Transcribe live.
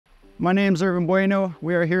My name's Irvin Bueno.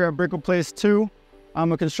 We are here at Brickle Place 2.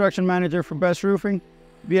 I'm a construction manager for Best Roofing.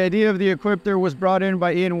 The idea of the Equipter was brought in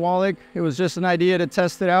by Ian Wallach. It was just an idea to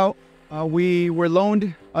test it out. We were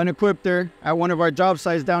loaned an Equipter at one of our job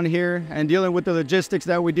sites down here, and dealing with the logistics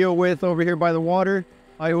that we deal with over here by the water,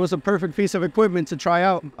 it was a perfect piece of equipment to try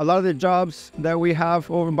out. A lot of the jobs that we have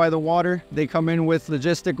over by the water, they come in with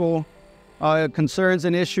logistical concerns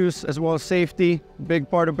and issues, as well as safety, big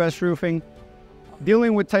part of Best Roofing.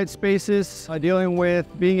 Dealing with tight spaces, dealing with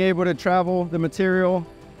being able to travel the material,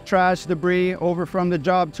 trash, debris over from the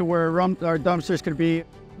job to where our dumpsters could be.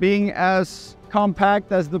 Being as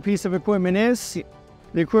compact as the piece of equipment is,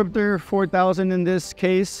 the Equipter 4000 in this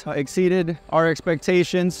case exceeded our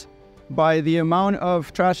expectations by the amount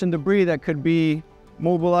of trash and debris that could be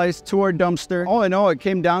mobilized to our dumpster. All in all, it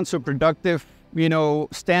came down to a productive,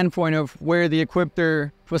 standpoint of where the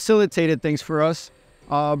Equipter facilitated things for us.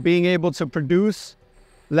 Being able to produce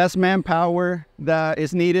less manpower that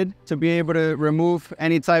is needed to be able to remove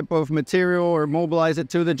any type of material or mobilize it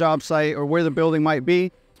to the job site or where the building might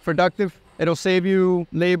be. Productive. It'll save you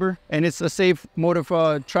labor, and it's a safe mode of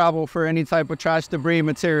travel for any type of trash, debris,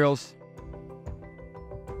 materials.